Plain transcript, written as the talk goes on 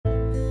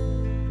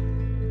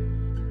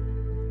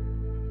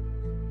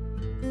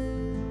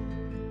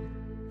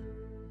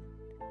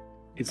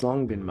It's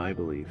long been my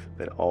belief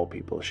that all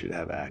people should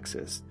have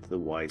access to the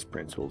wise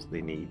principles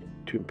they need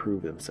to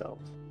improve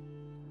themselves.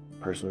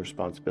 Personal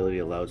responsibility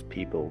allows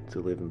people to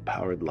live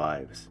empowered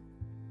lives,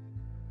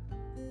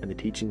 and the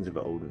teachings of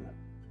Odin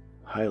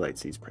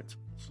highlights these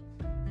principles.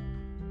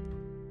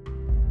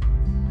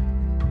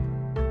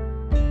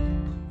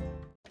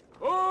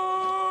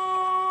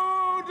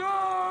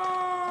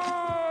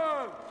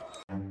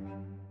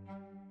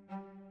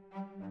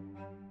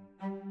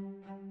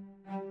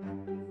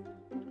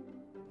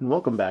 And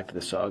welcome back to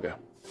the saga.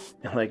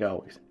 And like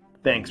always,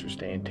 thanks for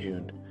staying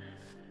tuned.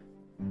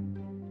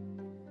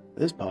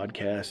 This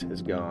podcast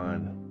has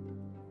gone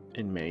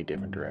in many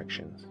different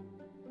directions.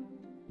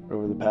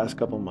 Over the past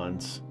couple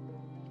months,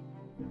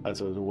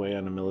 as I was away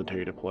on a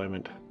military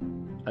deployment,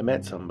 I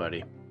met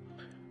somebody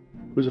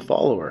who was a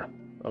follower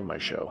of my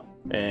show.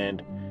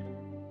 And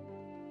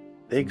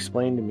they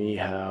explained to me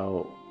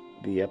how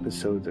the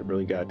episodes that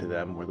really got to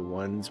them were the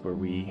ones where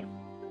we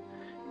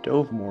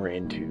dove more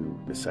into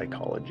the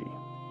psychology,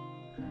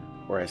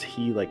 or as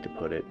he liked to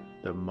put it,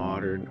 the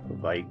modern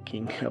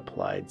Viking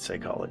applied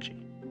psychology.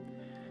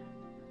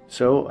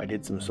 So I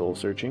did some soul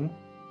searching,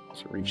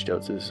 also reached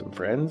out to some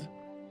friends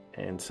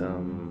and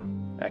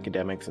some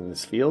academics in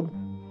this field,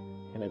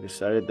 and I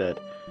decided that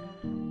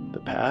the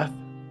path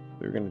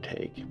we were going to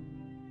take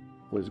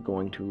was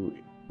going to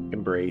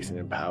embrace and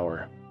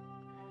empower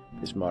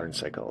this modern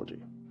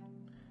psychology.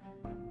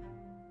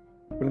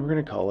 And we're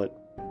going to call it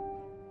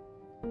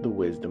the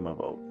wisdom of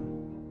Odin.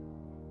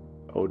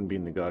 Odin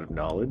being the god of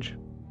knowledge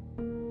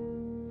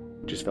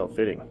just felt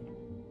fitting.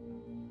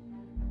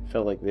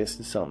 Felt like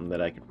this is something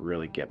that I could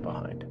really get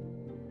behind.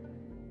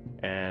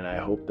 And I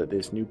hope that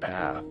this new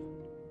path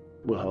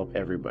will help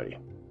everybody.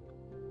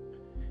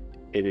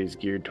 It is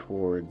geared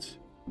towards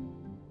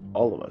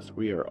all of us.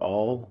 We are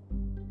all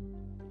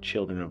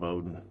children of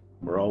Odin.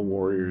 We're all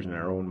warriors in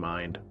our own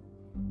mind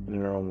and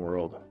in our own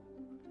world.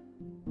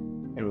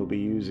 And we'll be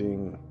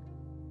using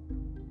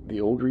the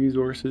old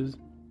resources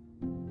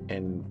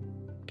and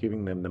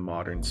giving them the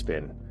modern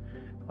spin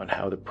on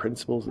how the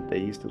principles that they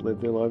used to live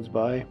their lives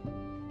by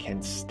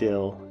can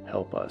still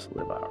help us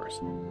live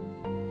ours.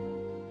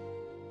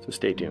 So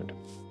stay tuned.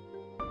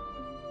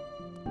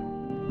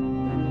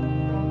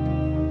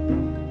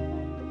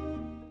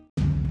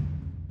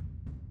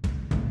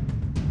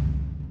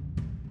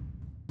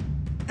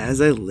 As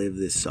I live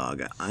this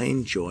saga, I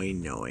enjoy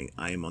knowing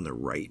I am on the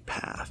right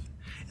path,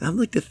 and I'd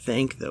like to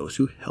thank those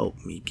who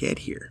helped me get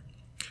here.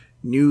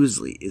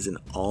 Newsly is an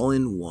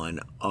all-in-one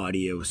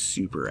audio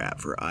super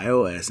app for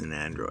iOS and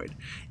Android.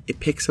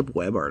 It picks up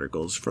web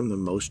articles from the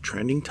most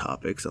trending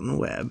topics on the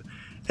web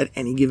at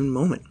any given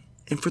moment.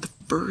 And for the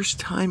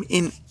first time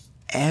in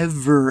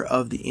ever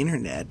of the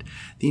internet,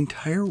 the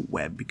entire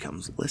web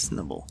becomes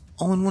listenable,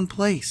 all in one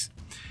place.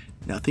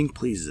 Nothing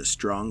pleases a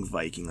strong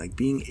Viking like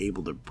being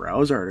able to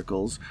browse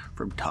articles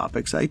from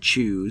topics I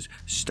choose,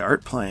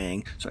 start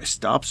playing, so I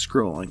stop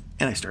scrolling,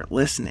 and I start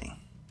listening.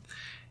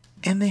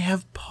 And they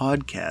have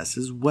podcasts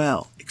as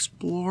well.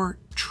 Explore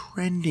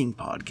trending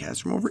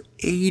podcasts from over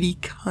 80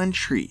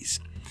 countries.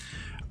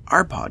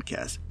 Our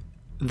podcast,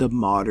 The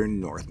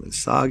Modern Northman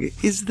Saga,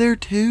 is there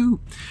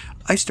too.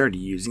 I started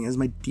using it as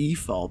my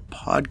default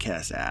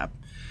podcast app.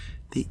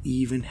 They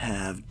even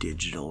have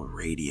digital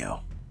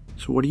radio.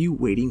 So what are you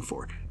waiting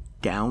for?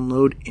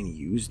 Download and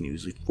use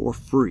Newsly for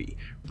free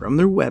from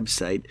their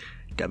website,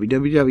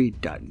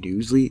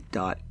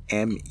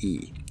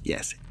 www.newsly.me.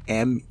 Yes,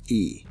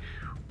 M-E.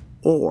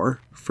 Or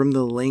from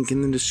the link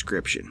in the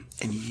description,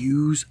 and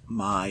use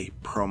my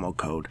promo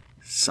code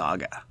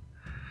SAGA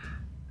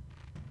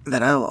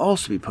that I'll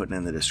also be putting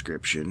in the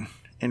description,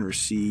 and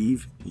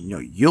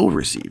you'll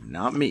receive,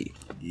 not me,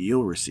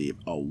 you'll receive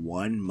a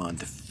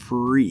 1-month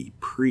free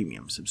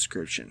premium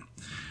subscription.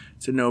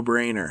 It's a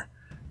no-brainer.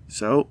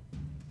 So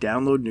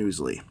download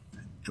Newsly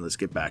and let's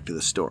get back to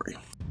the story.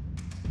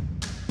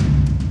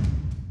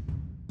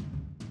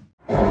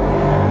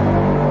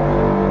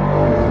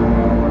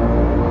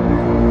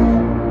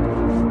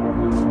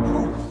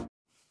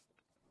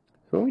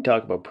 When we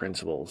talk about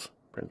principles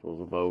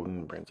of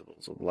Odin,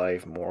 principles of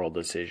life, moral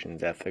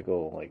decisions,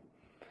 ethical,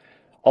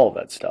 all of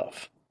that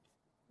stuff,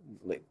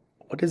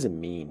 what does it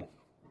mean?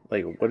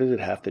 What does it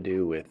have to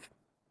do with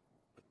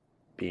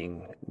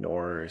being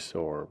Norse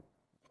or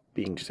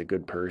being just a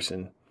good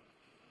person?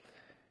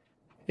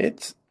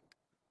 It's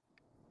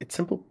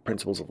simple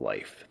principles of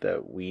life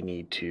that we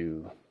need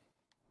to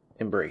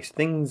embrace.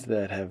 Things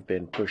that have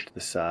been pushed to the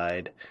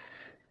side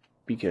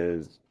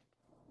because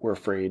we're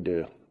afraid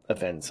to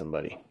offend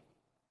somebody.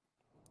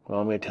 Well,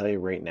 I'm going to tell you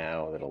right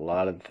now that a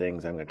lot of the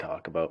things I'm going to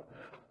talk about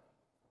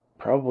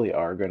probably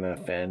are going to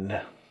offend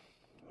the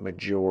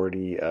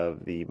majority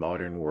of the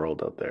modern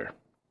world out there.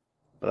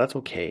 But that's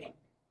okay.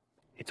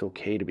 It's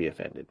okay to be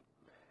offended.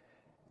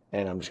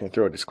 And I'm just going to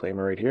throw a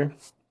disclaimer right here.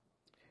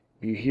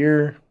 If you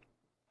hear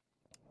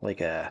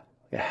a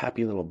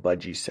happy little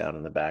budgie sound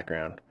in the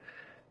background,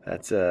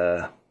 that's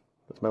my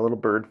little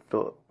bird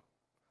Philip,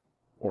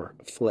 or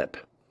Flip,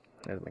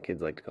 as my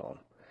kids like to call him.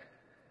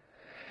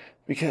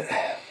 Because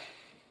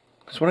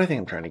that's what I think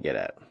I'm trying to get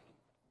at.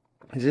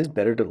 It is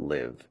better to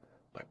live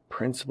by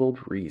principled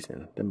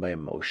reason than by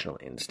emotional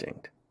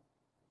instinct.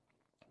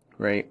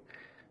 Right?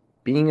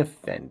 Being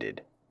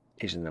offended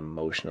is an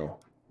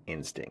emotional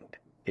instinct.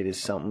 It is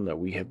something that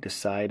we have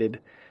decided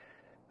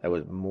that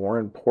was more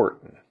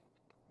important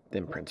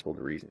than principled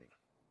reasoning.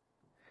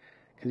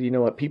 Because you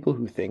know what? People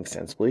who think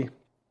sensibly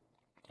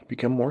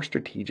become more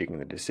strategic in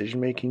their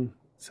decision making,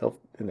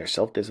 in their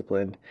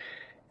self-discipline,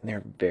 and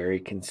they're very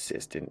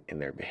consistent in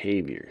their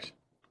behaviors.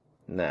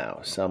 Now,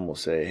 some will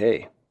say,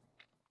 hey,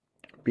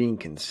 being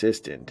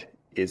consistent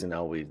isn't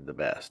always the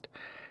best.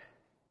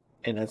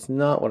 And that's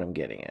not what I'm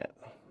getting at.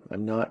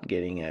 I'm not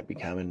getting at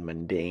becoming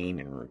mundane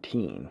and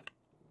routine.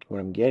 What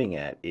I'm getting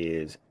at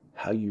is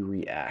how you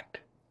react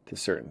to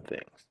certain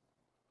things.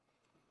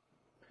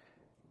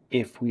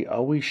 If we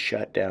always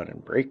shut down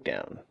and break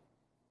down,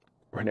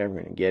 we're never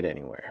going to get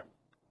anywhere.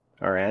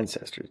 Our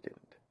ancestors didn't.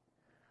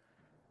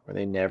 Or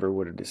they never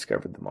would have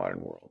discovered the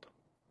modern world.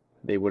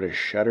 They would have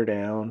shut her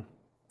down,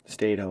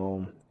 stayed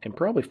home, and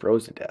probably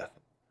froze to death.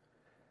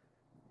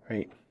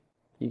 Right?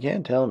 You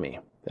can't tell me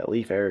that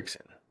Leif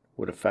Erikson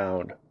would have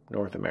found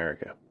North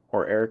America,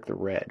 or Eric the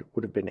Red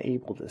would have been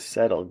able to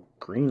settle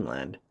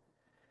Greenland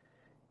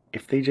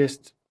if they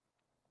just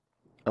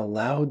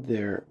allowed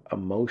their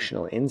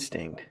emotional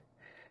instinct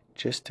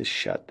just to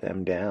shut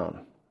them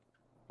down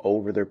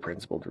over their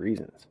principled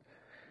reasons.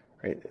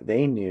 Right?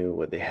 They knew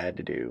what they had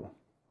to do,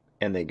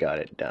 and they got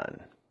it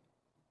done.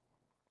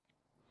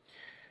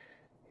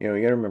 You know,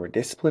 you gotta remember,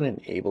 discipline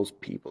enables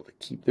people to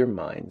keep their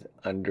minds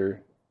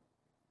under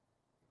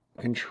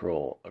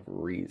control of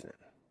reason.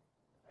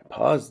 I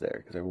paused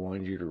there because I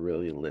wanted you to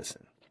really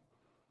listen.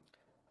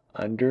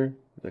 Under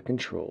the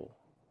control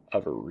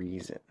of a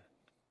reason.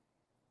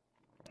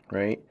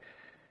 Right?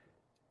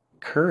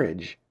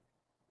 Courage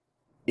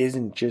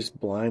isn't just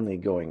blindly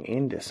going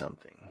into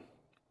something.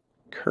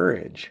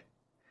 Courage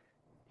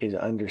is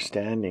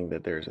understanding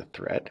that there's a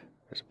threat,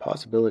 there's a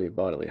possibility of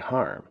bodily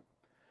harm,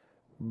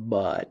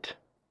 but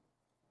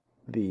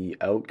the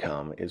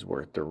outcome is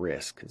worth the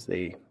risk because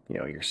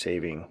you're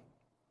saving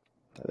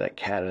that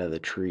cat out of the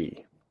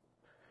tree.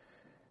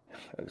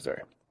 Oh,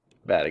 sorry,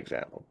 bad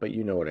example, but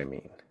you know what I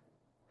mean.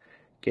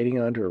 Getting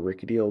onto a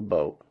rickety old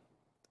boat,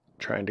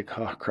 trying to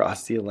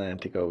cross the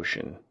Atlantic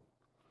Ocean,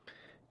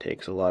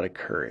 takes a lot of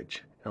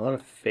courage and a lot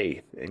of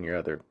faith in your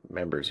other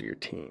members of your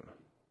team.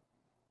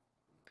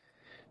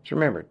 Just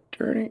remember,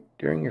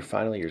 during your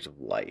final years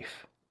of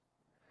life,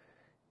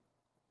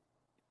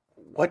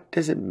 what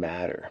does it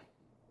matter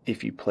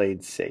if you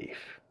played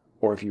safe,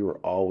 or if you were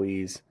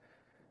always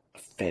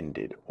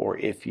offended, or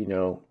if,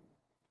 you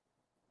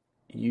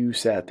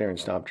sat there and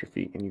stomped your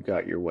feet and you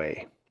got your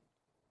way?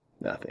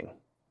 Nothing.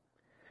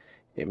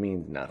 It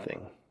means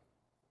nothing.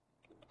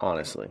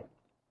 Honestly.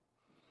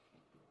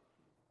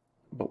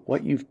 But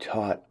what you've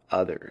taught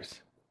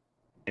others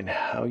and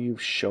how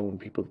you've shown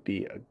people to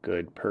be a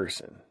good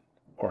person,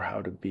 or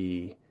how to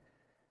be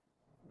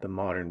the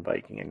modern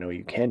Viking I know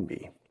you can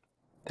be,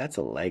 that's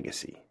a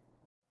legacy.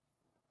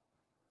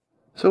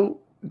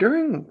 So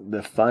during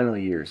the final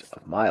years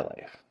of my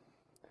life,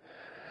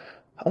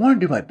 I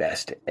want to do my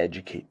best to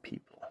educate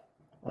people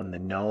on the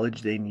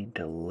knowledge they need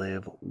to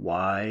live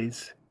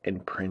wise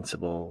and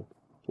principled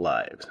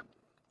lives.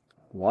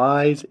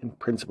 Wise and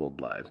principled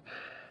lives.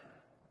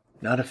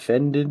 Not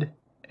offended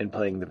and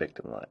playing the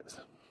victim lives.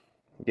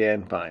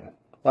 Again, fine.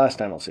 Last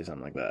time I'll say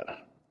something like that.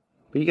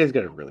 But you guys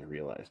got to really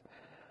realize,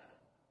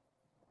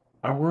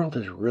 our world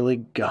has really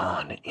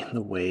gone in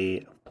the way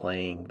of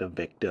playing the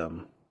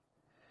victim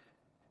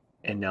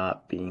and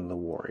not being the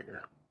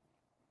warrior.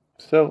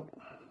 So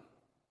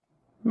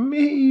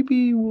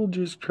maybe we'll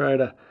just try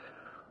to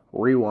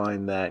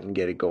rewind that and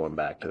get it going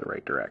back to the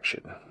right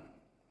direction.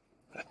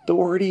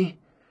 Authority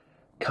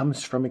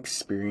comes from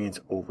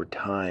experience over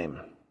time.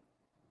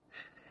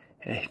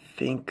 And I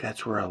think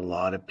that's where a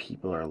lot of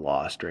people are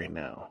lost right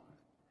now.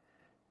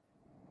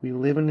 We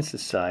live in a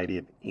society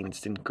of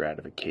instant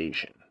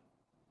gratification.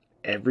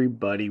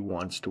 Everybody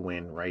wants to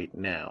win right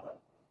now.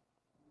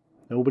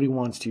 Nobody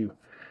wants to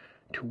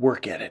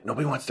work at it.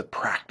 Nobody wants to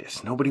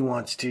practice. Nobody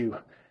wants to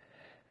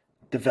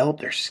develop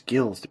their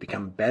skills to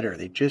become better.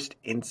 They just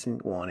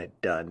instant want it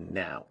done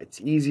now.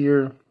 It's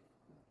easier.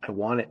 I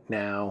want it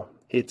now.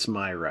 It's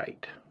my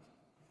right.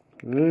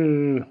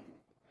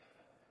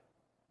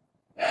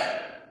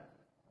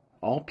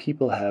 All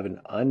people have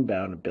an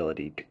unbound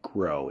ability to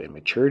grow in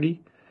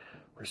maturity,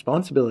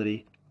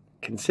 responsibility,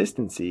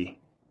 consistency,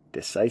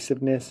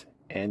 decisiveness,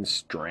 and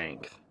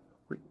strength,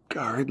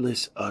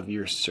 regardless of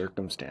your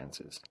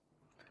circumstances.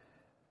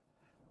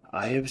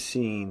 I have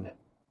seen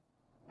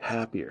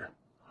happier,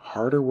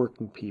 harder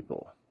working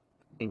people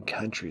in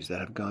countries that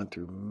have gone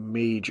through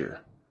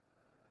major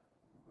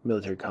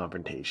military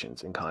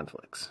confrontations and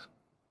conflicts.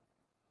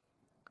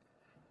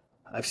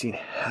 I've seen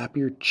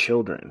happier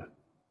children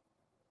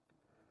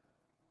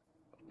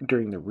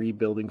during the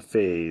rebuilding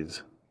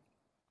phase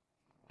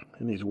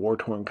in these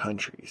war-torn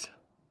countries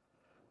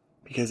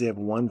because they have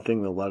one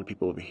thing that a lot of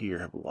people over here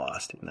have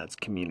lost, and that's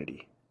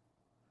community.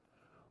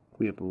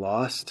 We have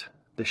lost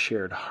the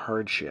shared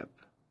hardship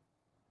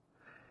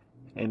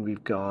and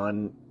we've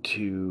gone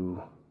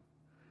to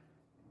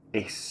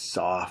a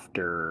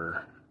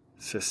softer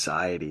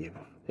society,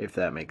 if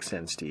that makes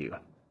sense to you.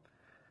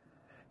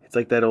 It's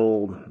like that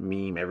old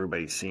meme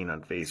everybody's seen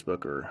on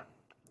Facebook or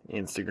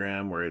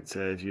Instagram where it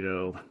says,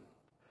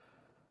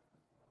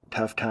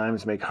 tough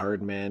times make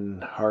hard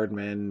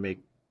men make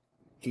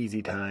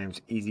easy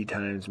times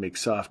make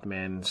soft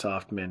men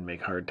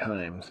make hard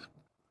times.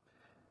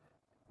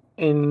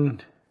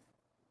 And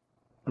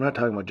I'm not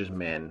talking about just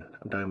men,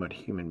 I'm talking about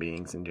human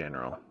beings in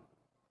general.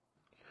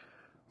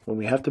 When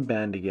we have to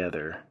band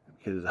together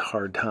because it's a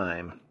hard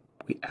time,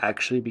 we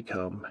actually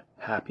become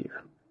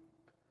happier.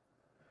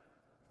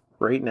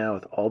 Right now,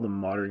 with all the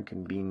modern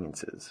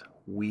conveniences,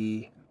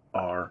 we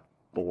are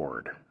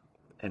bored.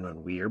 And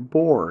when we are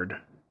bored,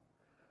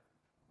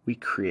 we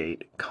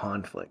create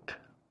conflict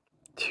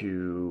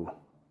to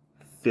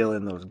fill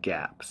in those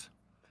gaps.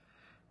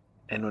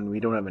 And when we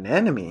don't have an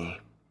enemy,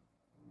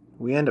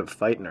 we end up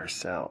fighting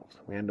ourselves.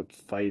 We end up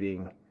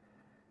fighting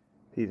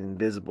these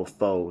invisible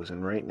foes.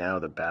 And right now,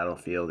 the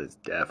battlefield is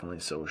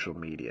definitely social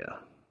media.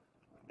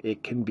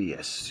 It can be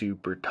a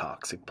super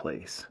toxic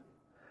place,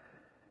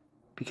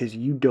 because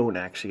you don't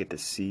actually get to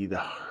see the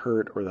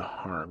hurt or the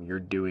harm you're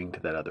doing to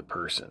that other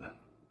person.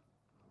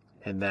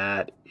 And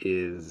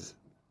it's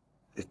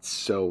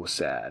so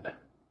sad.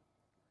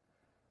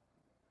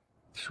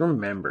 Just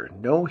remember,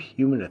 no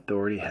human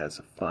authority has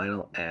a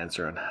final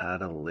answer on how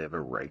to live a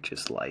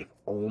righteous life.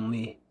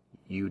 Only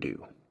you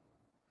do.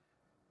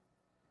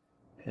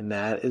 And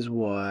that is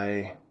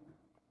why,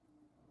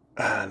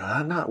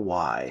 not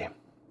why,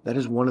 that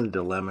is one of the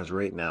dilemmas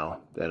right now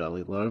that a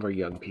lot of our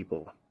young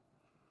people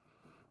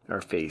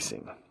are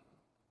facing.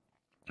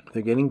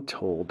 They're getting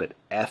told that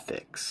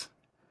ethics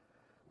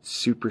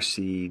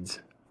supersedes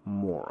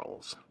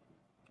morals.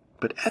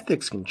 But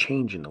ethics can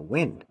change in the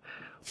wind.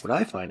 What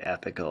I find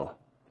ethical,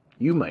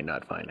 you might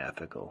not find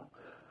ethical.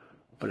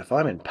 But if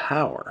I'm in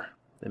power,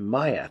 then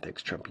my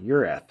ethics trump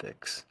your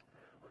ethics,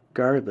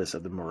 regardless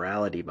of the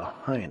morality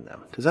behind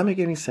them. Does that make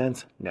any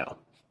sense? No.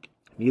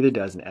 Neither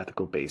does an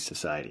ethical-based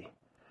society.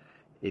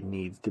 It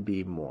needs to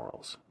be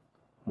morals.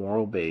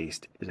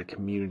 Moral-based is a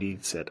community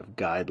set of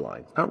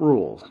guidelines, not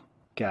rules,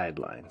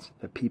 guidelines,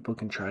 that people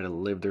can try to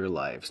live their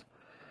lives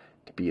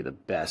to be the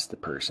best the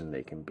person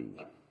they can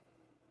be.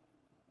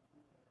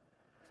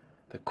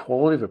 The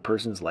quality of a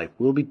person's life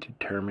will be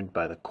determined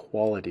by the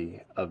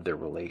quality of their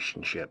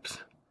relationships.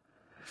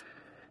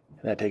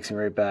 And that takes me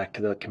right back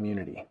to the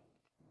community,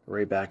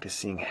 right back to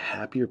seeing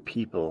happier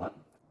people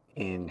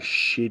in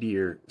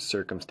shittier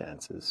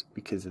circumstances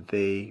because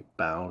they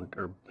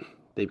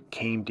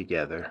came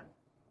together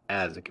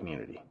as a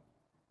community.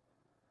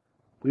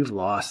 We've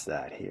lost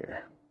that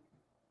here.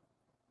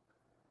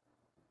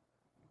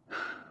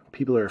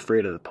 People are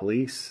afraid of the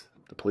police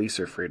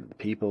are afraid of the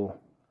people.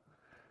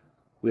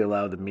 We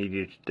allow the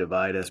media to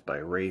divide us by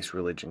race,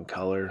 religion,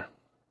 color,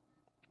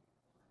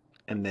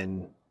 and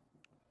then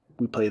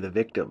we play the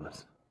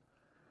victims.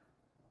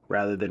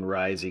 Rather than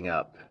rising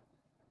up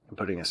and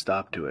putting a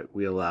stop to it,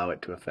 we allow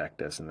it to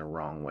affect us in the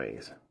wrong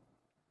ways.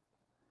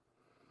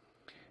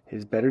 It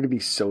is better to be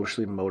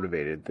socially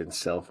motivated than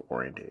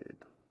self-orientated.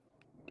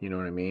 You know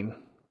what I mean?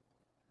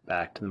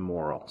 Back to the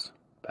morals,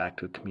 back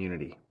to a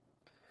community.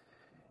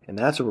 And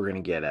that's what we're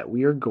going to get at.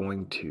 We are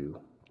going to,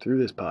 through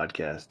this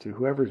podcast, to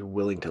whoever's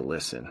willing to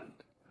listen,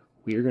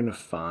 we are going to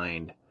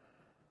find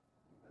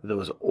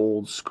those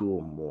old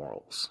school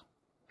morals.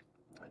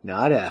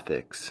 Not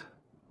ethics,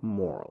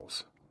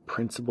 morals.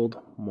 Principled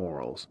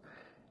morals.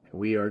 And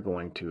we are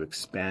going to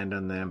expand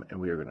on them, and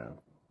we are going to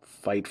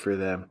fight for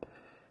them.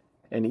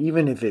 And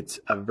even if it's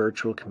a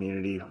virtual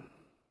community,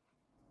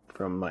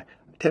 from my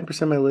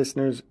 10% of my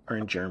listeners are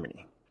in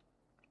Germany.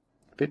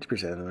 50% of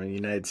them are in the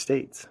United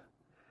States.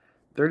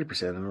 30%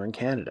 of them are in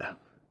Canada.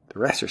 The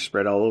rest are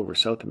spread all over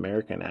South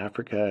America and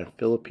Africa and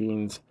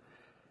Philippines,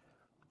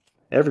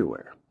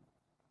 everywhere.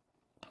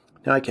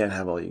 Now, I can't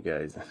have all you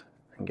guys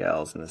and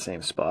gals in the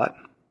same spot,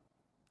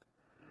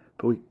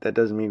 but that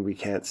doesn't mean we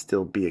can't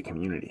still be a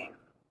community.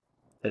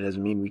 That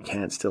doesn't mean we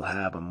can't still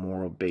have a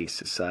moral-based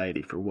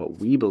society for what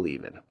we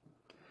believe in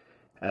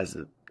as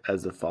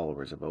the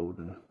followers of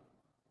Odin.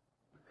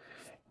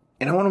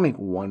 And I want to make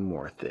one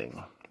more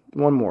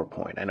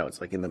point. I know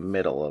it's like in the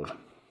middle of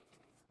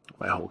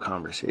my whole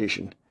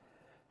conversation.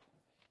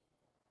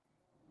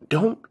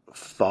 Don't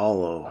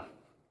follow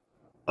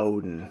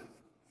Odin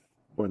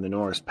or the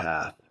Norse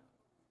path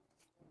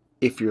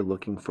if you're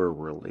looking for a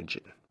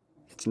religion.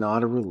 It's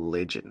not a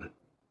religion.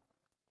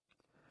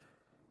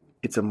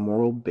 It's a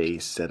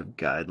moral-based set of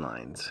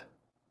guidelines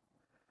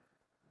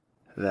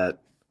that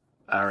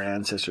our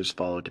ancestors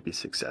followed to be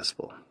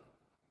successful.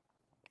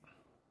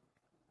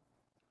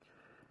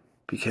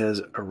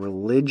 Because a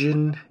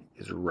religion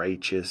is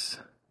righteous,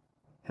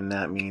 and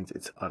that means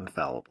it's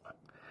infallible.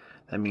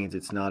 That means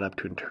it's not up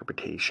to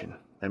interpretation.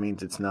 That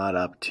means it's not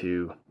up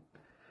to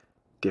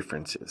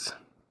differences.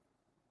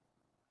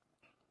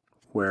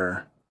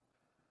 Where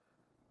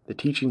the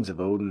teachings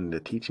of Odin, the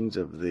teachings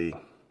of the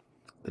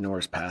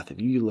Norse path,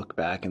 if you look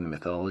back in the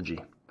mythology,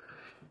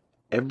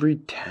 every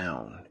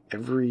town,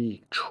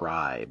 every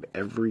tribe,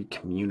 every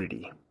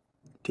community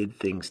did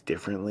things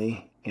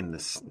differently in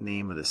the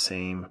name of the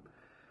same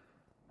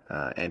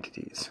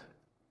entities.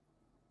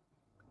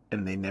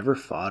 And they never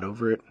fought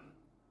over it.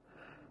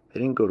 They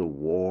didn't go to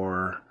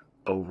war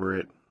over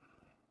it.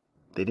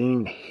 They didn't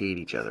even hate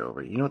each other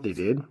over it. You know what they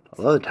did?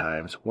 A lot of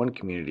times, one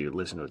community would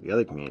listen to what the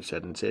other community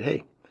said and said,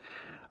 hey,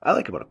 I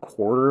like about a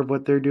quarter of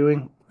what they're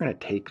doing. We're going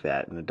to take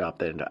that and adopt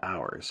that into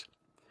ours.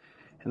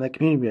 And that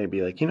community might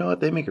be like, you know what?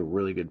 They make a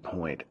really good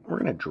point. We're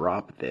going to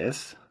drop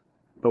this,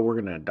 but we're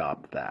going to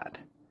adopt that.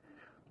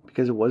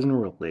 Because it wasn't a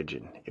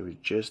religion. It was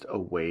just a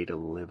way to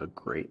live a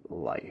great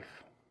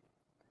life.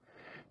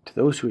 To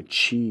those who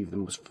achieve the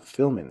most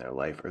fulfillment in their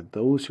life are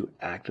those who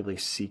actively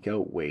seek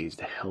out ways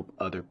to help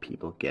other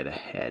people get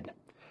ahead.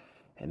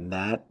 And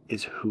that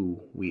is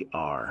who we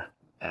are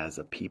as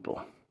a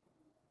people.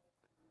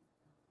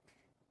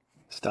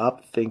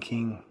 Stop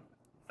thinking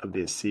of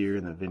the Asir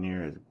and the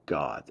Vanir as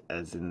gods,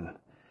 as in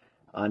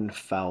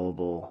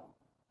unfallible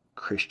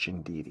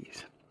Christian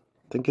deities.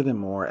 Think of them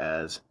more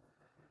as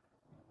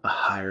a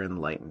higher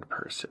enlightened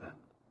person,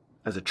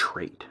 as a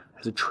trait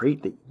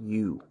that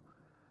you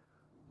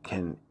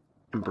can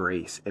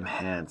embrace,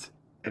 enhance,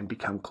 and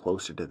become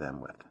closer to them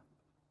with.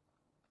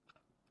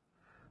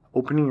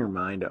 Opening your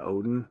mind to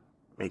Odin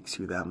makes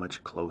you that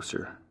much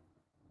closer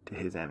to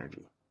his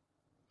energy.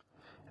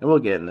 And we'll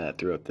get in that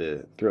throughout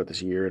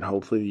this year and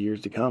hopefully the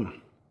years to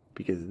come,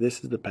 because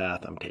this is the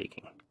path I'm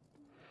taking.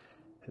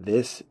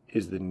 This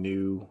is the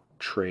new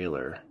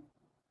trailer,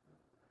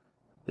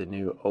 the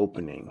new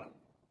opening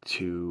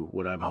to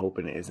what I'm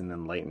hoping is an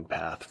enlightened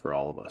path for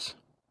all of us.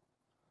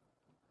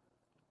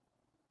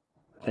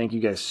 Thank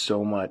you guys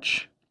so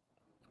much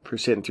for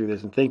sitting through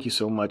this, and thank you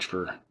so much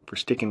for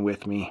sticking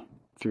with me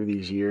through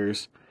these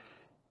years.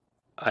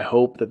 I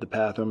hope that the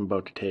path I'm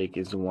about to take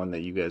is the one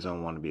that you guys all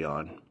want to be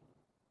on.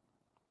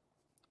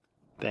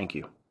 Thank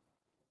you.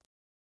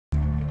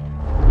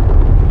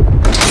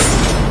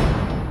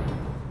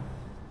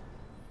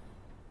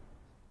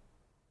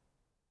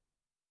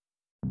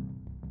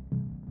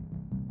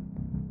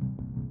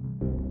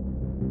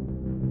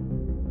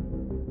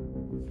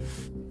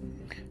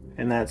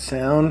 And that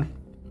sound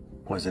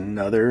was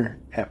another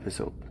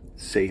episode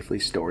safely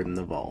stored in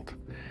the vault.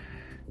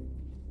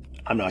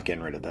 I'm not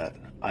getting rid of that.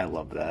 I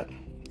love that.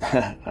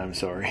 I'm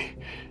sorry.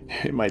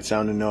 It might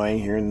sound annoying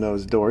hearing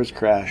those doors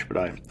crash, but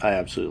I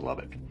absolutely love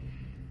it.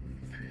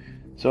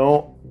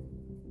 So,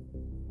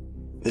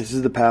 this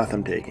is the path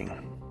I'm taking.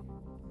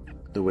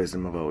 The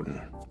wisdom of Odin.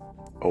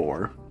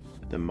 Or,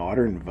 the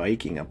modern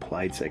Viking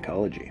applied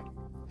psychology.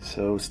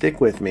 So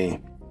stick with me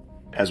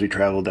as we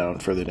travel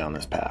further down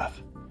this path.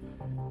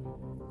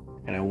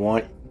 And I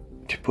want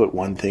to put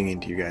one thing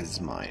into your guys'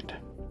 mind.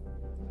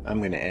 I'm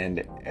going to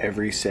end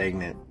every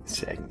segment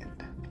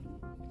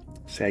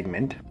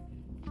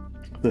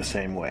the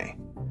same way.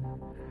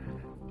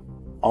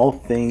 All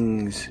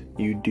things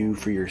you do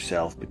for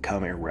yourself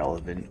become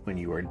irrelevant when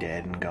you are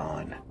dead and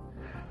gone.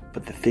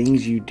 But the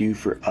things you do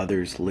for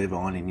others live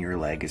on in your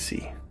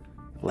legacy.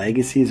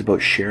 Legacy is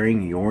about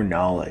sharing your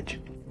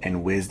knowledge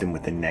and wisdom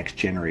with the next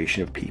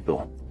generation of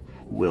people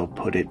who will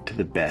put it to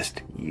the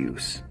best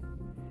use.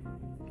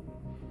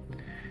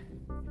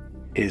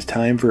 It is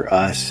time for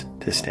us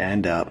to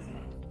stand up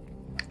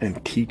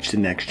and teach the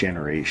next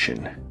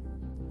generation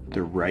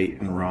the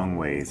right and wrong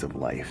ways of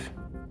life.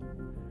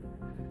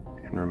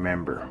 And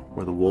remember,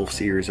 where the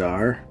wolf's ears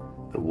are,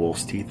 the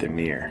wolf's teeth are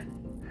near.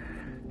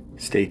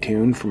 Stay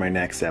tuned for my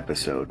next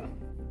episode.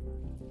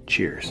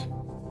 Cheers.